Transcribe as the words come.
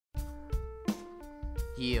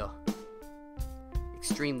Yeah.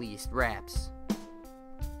 Extremeliest Raps.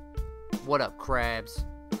 What up, crabs?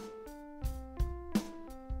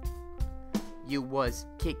 You was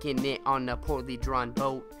kicking it on a poorly drawn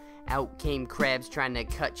boat. Out came crabs trying to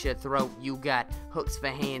cut your throat. You got hooks for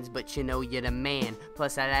hands, but you know you're the man.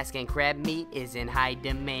 Plus Alaskan crab meat is in high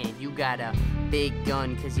demand. You got a big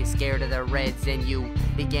gun cause you're scared of the reds, and you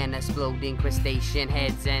began exploding crustacean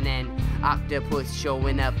heads. And an octopus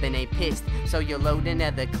showing up and they pissed, so you load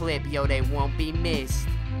another clip, yo, they won't be missed.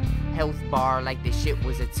 Health bar like the shit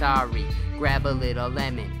was Atari. Grab a little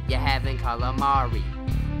lemon, you're having calamari.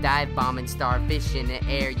 Dive bombing starfish in the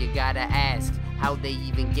air, you gotta ask how they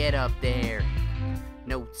even get up there.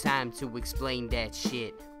 No time to explain that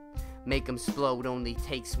shit. Make 'em explode only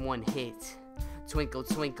takes one hit. Twinkle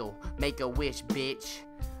twinkle, make a wish, bitch.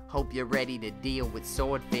 Hope you're ready to deal with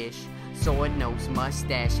swordfish. Sword nose,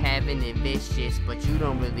 mustache, having it vicious, but you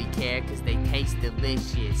don't really care cause they taste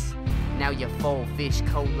delicious. Now you're full fish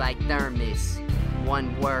cold like thermos.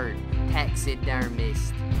 One word,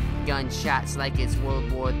 taxidermist. Gunshots like it's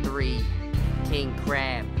World War III. King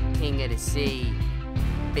crab, king of the sea.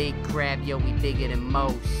 Big crab, yo, we bigger than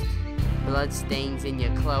most. Blood stains in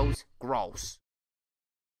your clothes, gross.